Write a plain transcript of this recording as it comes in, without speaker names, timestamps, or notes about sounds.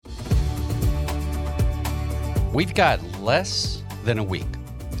We've got less than a week.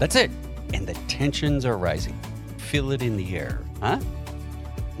 That's it. And the tensions are rising. Feel it in the air, huh?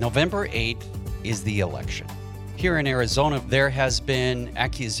 November 8th is the election. Here in Arizona, there has been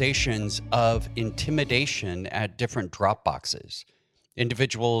accusations of intimidation at different drop boxes.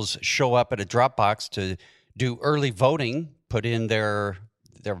 Individuals show up at a drop box to do early voting, put in their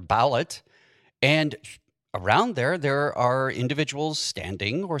ballot, and around there are individuals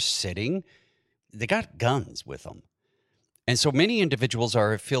standing or sitting. They got guns with them. And so many individuals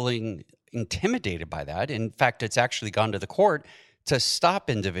are feeling intimidated by that. In fact, it's actually gone to the court to stop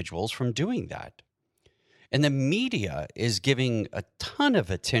individuals from doing that. And the media is giving a ton of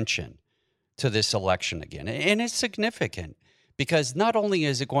attention to this election again. And it's significant because not only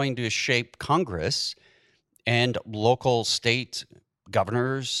is it going to shape Congress and local state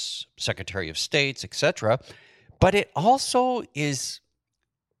governors, Secretary of States, etc., but it also is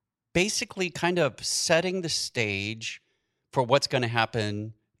basically kind of setting the stage for what's going to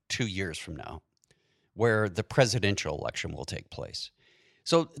happen 2 years from now, where the presidential election will take place.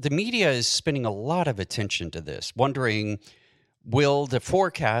 So the media is spending a lot of attention to this, wondering, will the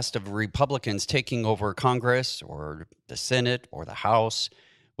forecast of Republicans taking over Congress or the Senate or the House,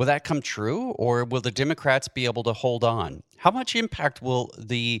 will that come true, or will the Democrats be able to hold on? How much impact will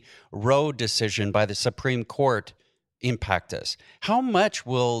the Roe decision by the Supreme Court impact us? How much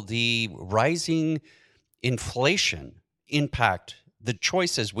will the rising inflation impact the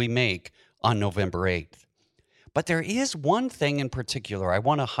choices we make on November 8th? But there is one thing in particular I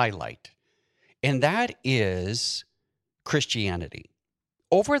want to highlight, and that is Christianity.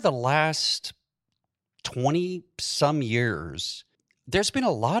 Over the last 20-some years, there's been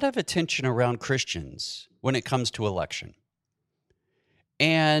a lot of attention around Christians when it comes to election.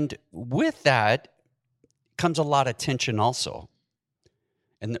 And with that comes a lot of tension also.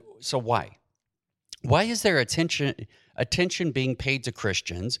 And so why? Why is there attention being paid to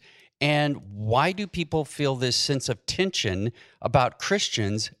Christians? And why do people feel this sense of tension about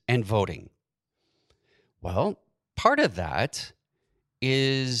Christians and voting? Well, part of that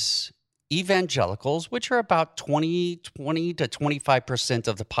is evangelicals, which are about 20 to 25%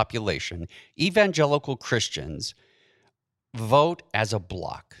 of the population. Evangelical Christians vote as a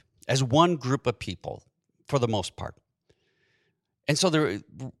block, as one group of people for the most part. And so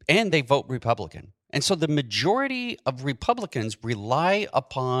they vote Republican. And so the majority of Republicans rely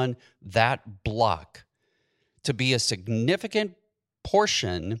upon that block to be a significant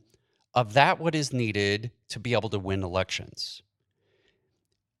portion of what is needed to be able to win elections.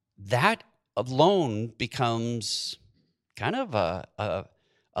 That alone becomes kind of a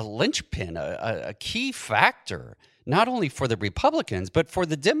linchpin, a key factor, not only for the Republicans, but for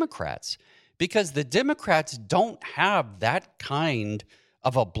the Democrats, because the Democrats don't have that kind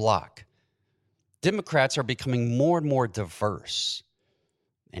of a block. Democrats are becoming more and more diverse.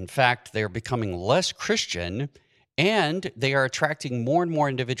 In fact, they're becoming less Christian, and they are attracting more and more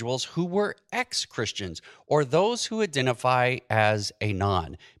individuals who were ex-Christians or those who identify as a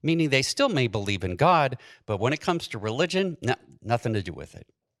non, meaning they still may believe in God, but when it comes to religion, nothing to do with it.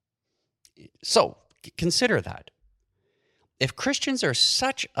 So consider that. If Christians are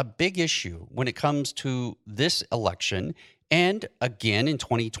such a big issue when it comes to this election, and again in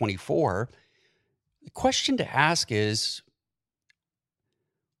 2024, the question to ask is,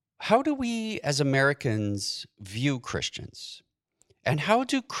 how do we as Americans view Christians? And how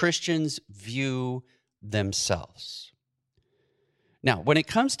do Christians view themselves? Now, when it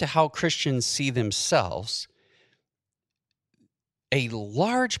comes to how Christians see themselves, a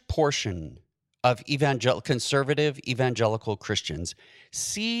large portion of conservative evangelical Christians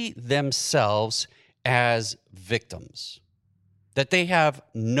see themselves as victims, that they have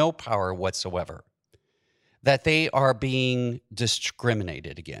no power whatsoever, that they are being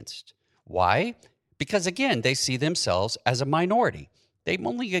discriminated against. Why? Because, again, they see themselves as a minority. They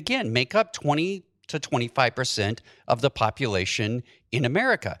only, again, make up 20 to 25% of the population in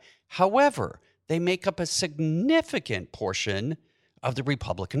America. However, they make up a significant portion of the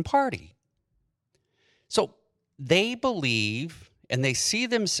Republican Party. So they believe and they see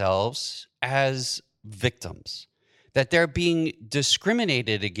themselves as victims, that they're being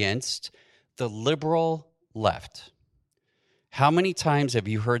discriminated against the liberal left. How many times have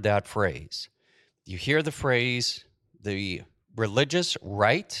you heard that phrase? You hear the phrase, the religious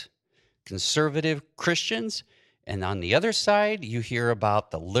right, conservative Christians, and on the other side, you hear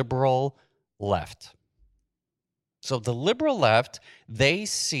about the liberal left. So the liberal left, they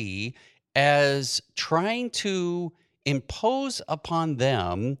see as trying to impose upon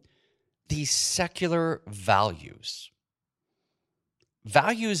them these secular values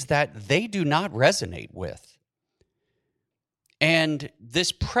that they do not resonate with. And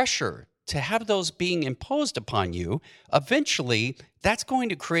this pressure to have those being imposed upon you, eventually that's going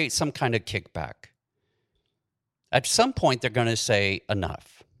to create some kind of kickback. At some point, they're going to say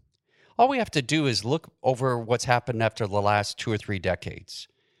enough. All we have to do is look over what's happened after the last 2 or 3 decades.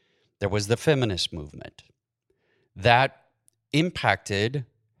 There was the feminist movement that impacted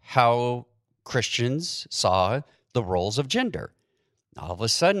how Christians saw the roles of gender. All of a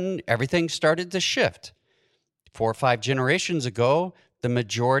sudden, everything started to shift. 4 or 5 generations ago, the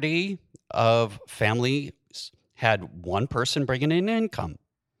majority of families had one person bringing in income.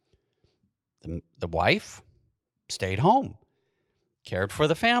 The wife stayed home, cared for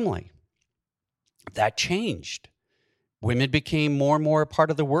the family. That changed. Women became more and more a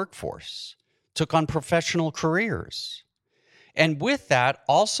part of the workforce, took on professional careers. And with that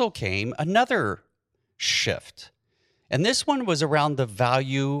also came another shift. And this one was around the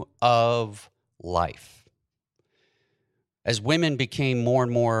value of life. As women became more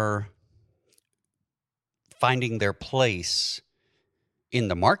and more finding their place in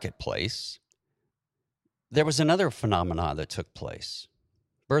the marketplace, there was another phenomenon that took place: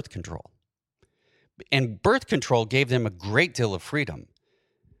 birth control. And birth control gave them a great deal of freedom.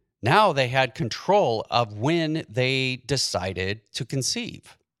 Now they had control of when they decided to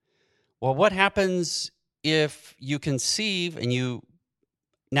conceive. Well, what happens if you conceive and you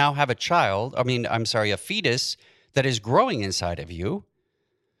now have a fetus that is growing inside of you?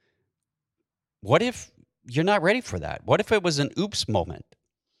 What if you're not ready for that? What if it was an oops moment?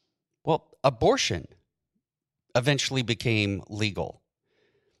 Well, abortion eventually became legal.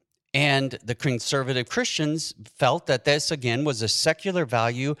 And the conservative Christians felt that this, again, was a secular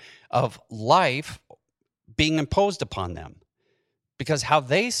value of life being imposed upon them. Because how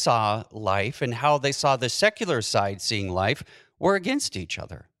they saw life and how they saw the secular side seeing life were against each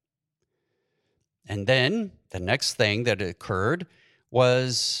other. And then the next thing that occurred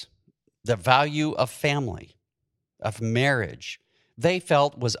was the value of family, of marriage, they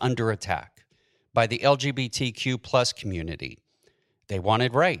felt was under attack by the LGBTQ plus community. They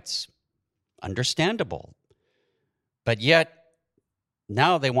wanted rights. Understandable. But yet,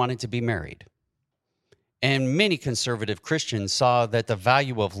 now they wanted to be married. And many conservative Christians saw that the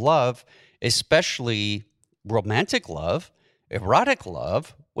value of love, especially romantic love, erotic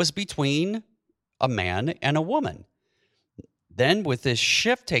love, was between a man and a woman. Then, with this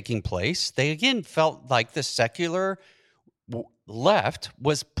shift taking place, they again felt like the secular left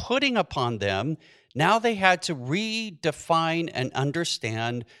was putting upon them. Now they had to redefine and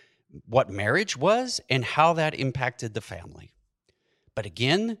understand what marriage was and how that impacted the family. But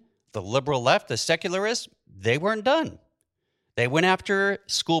again, the liberal left, the secularists, they weren't done. They went after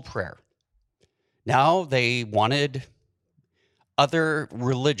school prayer. Now they wanted other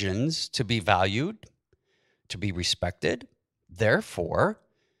religions to be valued, to be respected. Therefore,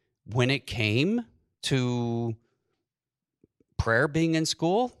 when it came to prayer being in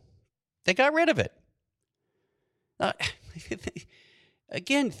school, they got rid of it.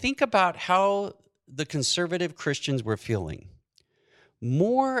 Again, think about how the conservative Christians were feeling.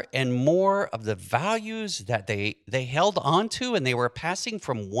 More and more of the values that they held on to and they were passing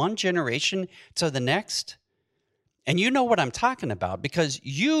from one generation to the next. And you know what I'm talking about because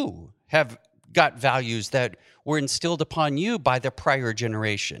you have got values that were instilled upon you by the prior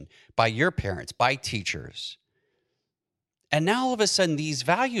generation, by your parents, by teachers. And now all of a sudden, these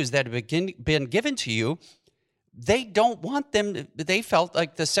values that have been given to you, they don't want them. They felt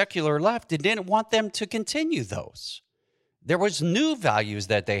like the secular left didn't want them to continue those. There was new values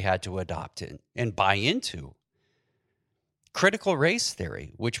that they had to adopt in and buy into. Critical race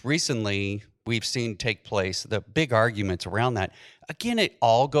theory, which recently we've seen take place, the big arguments around that. Again, it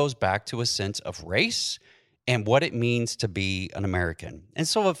all goes back to a sense of race and what it means to be an American. And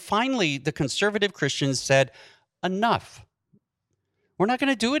so finally, the conservative Christians said, enough. We're not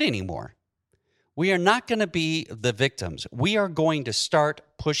going to do it anymore. We are not going to be the victims. We are going to start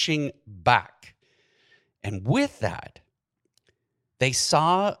pushing back. And with that, they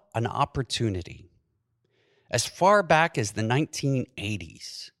saw an opportunity. As far back as the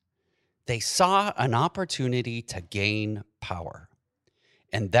 1980s, they saw an opportunity to gain power.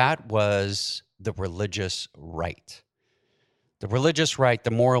 And that was the religious right. The religious right,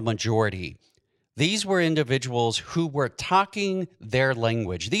 the moral majority. These were individuals who were talking their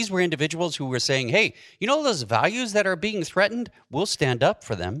language. These were individuals who were saying, hey, you know those values that are being threatened? We'll stand up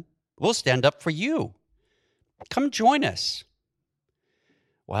for them. We'll stand up for you. Come join us.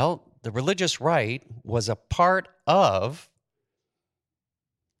 Well, the religious right was a part of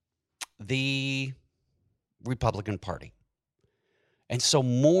the Republican Party. And so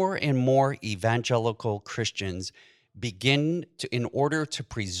more and more evangelical Christians begin to, in order to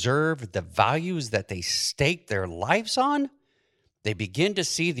preserve the values that they staked their lives on, they begin to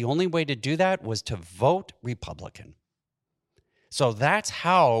see the only way to do that was to vote Republican. So that's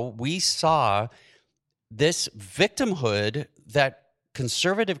how we saw this victimhood that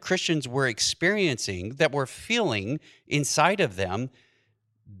conservative Christians were experiencing, that were feeling inside of them.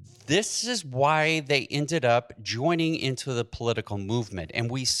 This is why they ended up joining into the political movement.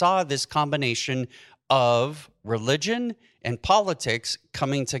 And we saw this combination of religion and politics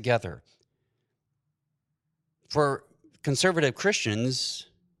coming together. For conservative Christians,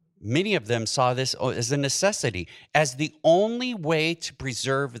 many of them saw this as a necessity, as the only way to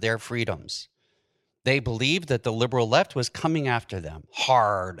preserve their freedoms. They believed that the liberal left was coming after them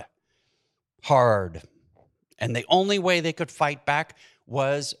hard. And the only way they could fight back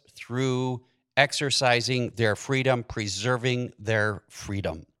was through exercising their freedom, preserving their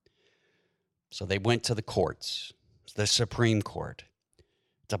freedom. So they went to the courts, the Supreme Court,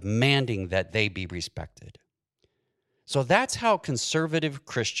 demanding that they be respected. So that's how conservative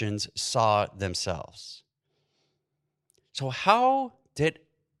Christians saw themselves. So how did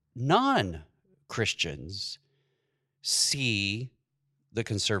non-Christians see the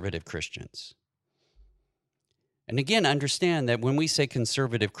conservative Christians? And again, understand that when we say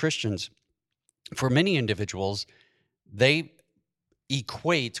conservative Christians, for many individuals, they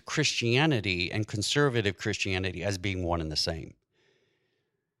equate Christianity and conservative Christianity as being one and the same.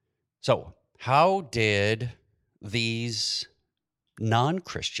 So how did these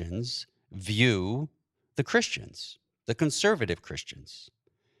non-Christians view the Christians, the conservative Christians?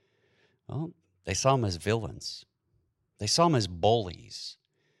 Well, they saw them as villains. They saw them as bullies,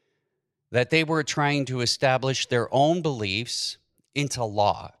 that they were trying to establish their own beliefs into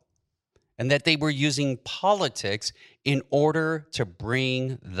law, and that they were using politics in order to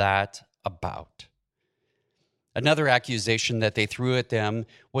bring that about. Another accusation that they threw at them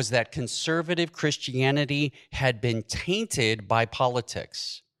was that conservative Christianity had been tainted by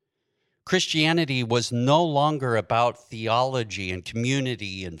politics. Christianity was no longer about theology and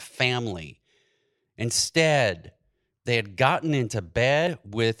community and family. Instead, they had gotten into bed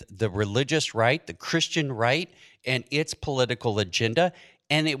with the religious right, the Christian right, and its political agenda,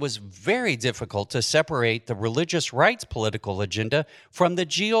 and it was very difficult to separate the religious right's political agenda from the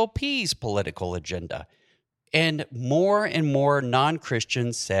GOP's political agenda. And more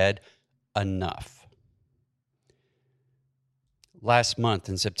non-Christians said, enough. Last month,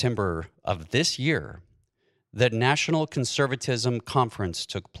 in September of this year, the National Conservatism Conference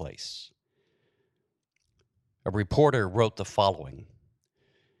took place. A reporter wrote the following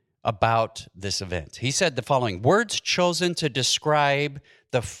about this event. He said the following: words chosen to describe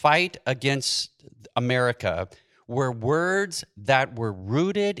the fight against America were words that were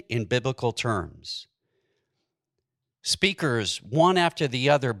rooted in biblical terms. Speakers, one after the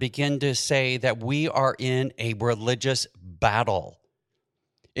other, begin to say that we are in a religious battle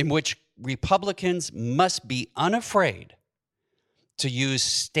in which Republicans must be unafraid to use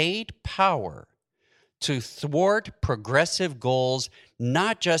state power to thwart progressive goals,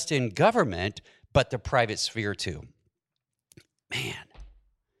 not just in government, but the private sphere too. Man,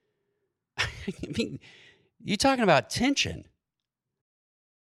 I mean, you're talking about tension.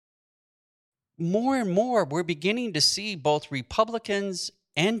 More and more, we're beginning to see both Republicans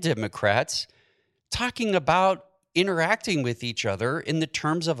and Democrats talking about interacting with each other in the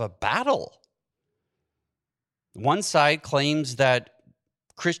terms of a battle. One side claims that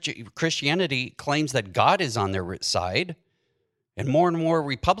Christianity claims that God is on their side, and more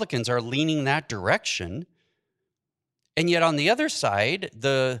Republicans are leaning that direction. And yet on the other side,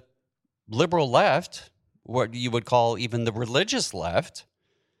 the liberal left, what you would call even the religious left,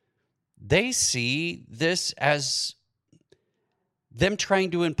 they see this as them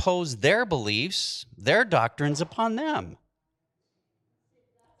trying to impose their beliefs, their doctrines upon them.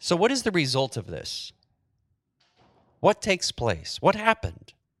 So what is the result of this? What takes place? What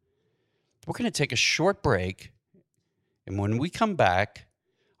happened? We're going to take a short break, and when we come back,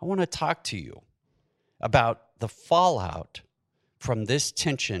 I want to talk to you about the fallout from this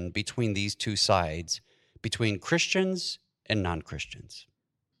tension between these two sides, between Christians and non-Christians.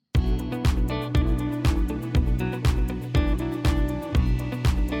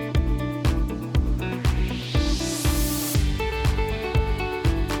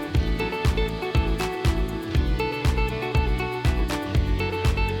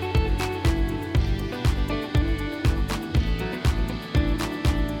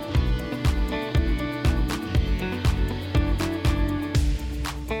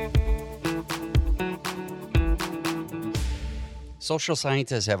 Social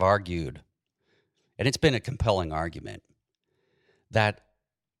scientists have argued, and it's been a compelling argument, that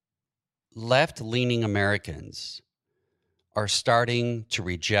left-leaning Americans are starting to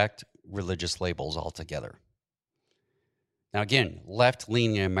reject religious labels altogether. Now, again,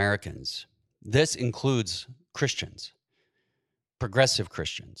 left-leaning Americans, this includes Christians, progressive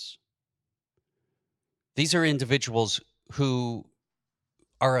Christians. These are individuals who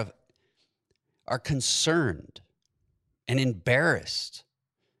are concerned and embarrassed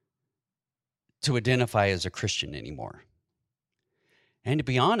to identify as a Christian anymore. And to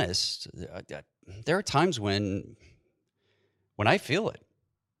be honest, there are times when I feel it.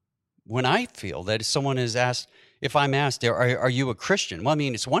 When I feel that if someone is asked, if I'm asked, are you a Christian? Well, I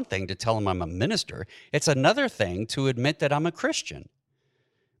mean, it's one thing to tell them I'm a minister. It's another thing to admit that I'm a Christian.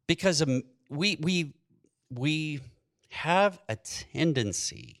 Because we have a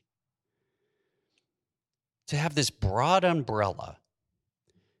tendency to have this broad umbrella.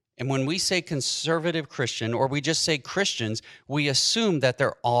 And when we say conservative Christian, or we just say Christians, we assume that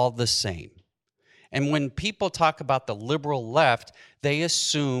they're all the same. And when people talk about the liberal left, they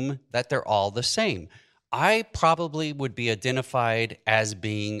assume that they're all the same. I probably would be identified as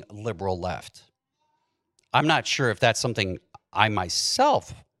being liberal left. I'm not sure if that's something I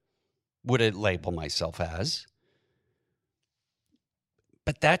myself would label myself as.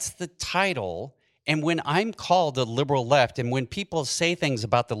 But that's the title. And when I'm called a liberal left, and when people say things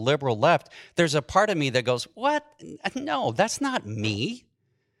about the liberal left, there's a part of me that goes, what? No, that's not me.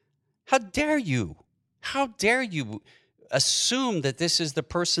 How dare you? How dare you assume that this is the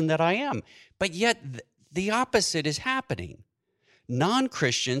person that I am? But yet the opposite is happening.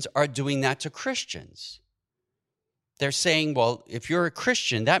 Non-Christians are doing that to Christians. They're saying, well, if you're a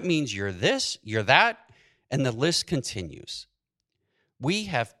Christian, that means you're this, you're that, and the list continues. We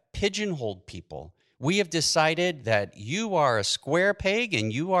have pigeonholed people. We have decided that you are a square peg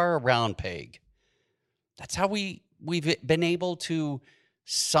and you are a round peg. That's how we've been able to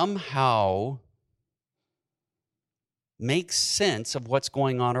somehow make sense of what's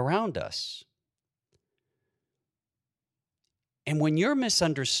going on around us. And when you're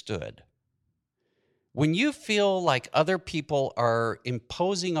misunderstood, when you feel like other people are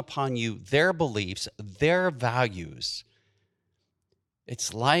imposing upon you their beliefs, their values,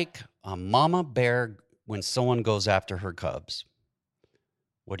 it's like a mama bear when someone goes after her cubs.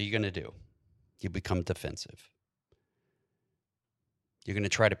 What are you going to do? You become defensive. You're going to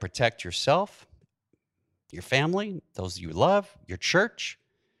try to protect yourself, your family, those you love, your church.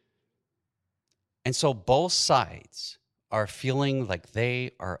 And so both sides are feeling like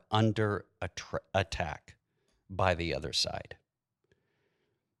they are under attack by the other side.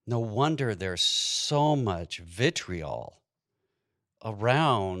 No wonder there's so much vitriol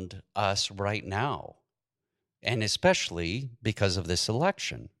around us right now, and especially because of this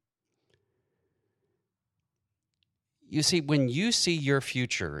election. You see, when you see your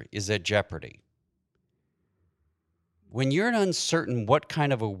future is at jeopardy, when you're uncertain what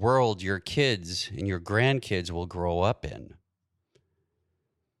kind of a world your kids and your grandkids will grow up in,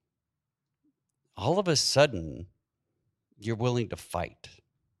 all of a sudden, you're willing to fight.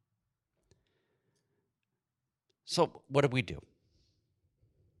 So what do we do?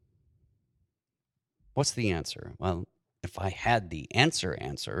 What's the answer? Well, if I had the answer,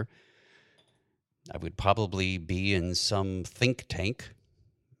 I would probably be in some think tank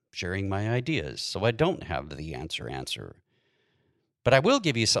sharing my ideas. So I don't have the answer. But I will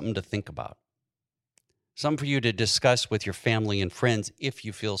give you something to think about. Something for you to discuss with your family and friends if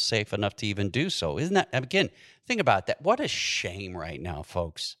you feel safe enough to even do so. Isn't that, again, think about that. What a shame right now,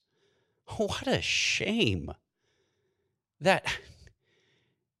 folks. What a shame that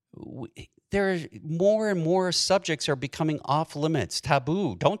there are more and more subjects are becoming off limits,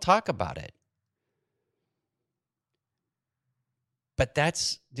 taboo. Don't talk about it. But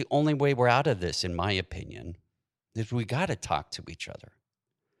that's the only way we're out of this, in my opinion, is we got to talk to each other.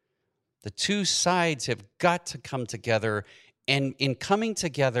 The two sides have got to come together, and in coming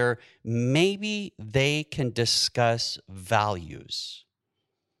together, maybe they can discuss values,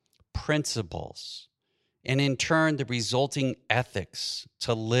 principles, and in turn, the resulting ethics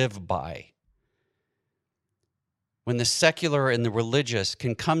to live by. When the secular and the religious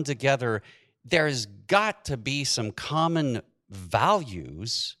can come together, there's got to be some common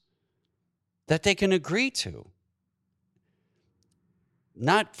values that they can agree to.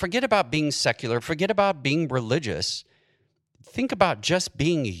 Forget about being secular, forget about being religious. Think about just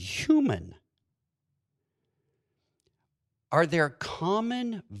being human. Are there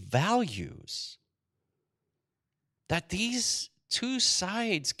common values that these two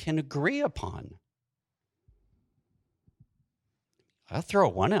sides can agree upon? I'll throw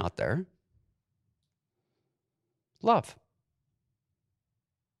one out there. Love.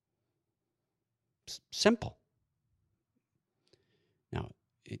 Simple. Now,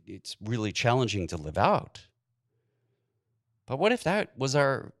 it's really challenging to live out. But what if that was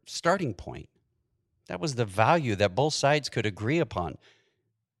our starting point? That was the value that both sides could agree upon.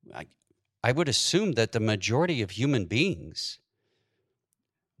 I would assume that the majority of human beings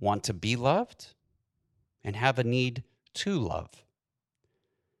want to be loved and have a need to love.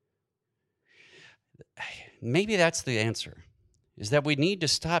 Maybe that's the answer, is that we need to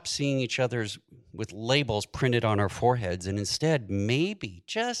stop seeing each other's with labels printed on our foreheads, and instead, maybe,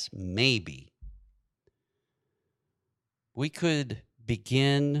 just maybe, we could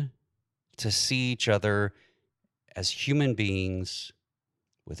begin to see each other as human beings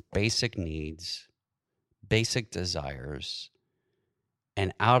with basic needs, basic desires,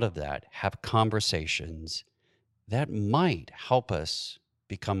 and out of that, have conversations that might help us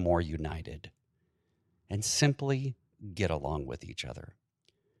become more united and simply get along with each other.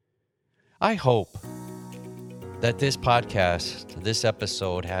 I hope that this podcast, this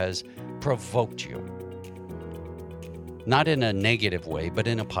episode, has provoked you. Not in a negative way, but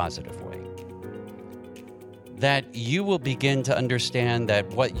in a positive way. That you will begin to understand that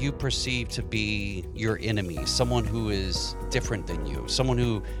what you perceive to be your enemy, someone who is different than you, someone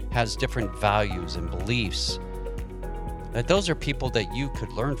who has different values and beliefs, that those are people that you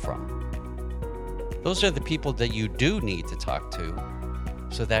could learn from. Those are the people that you do need to talk to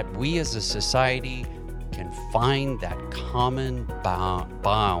so that we as a society can find that common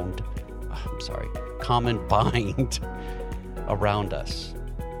bind around us.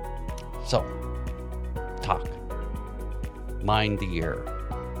 So, talk. Mind the ear.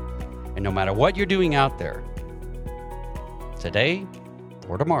 And no matter what you're doing out there, today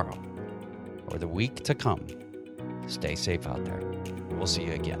or tomorrow or the week to come, stay safe out there. We'll see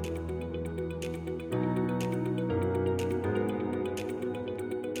you again.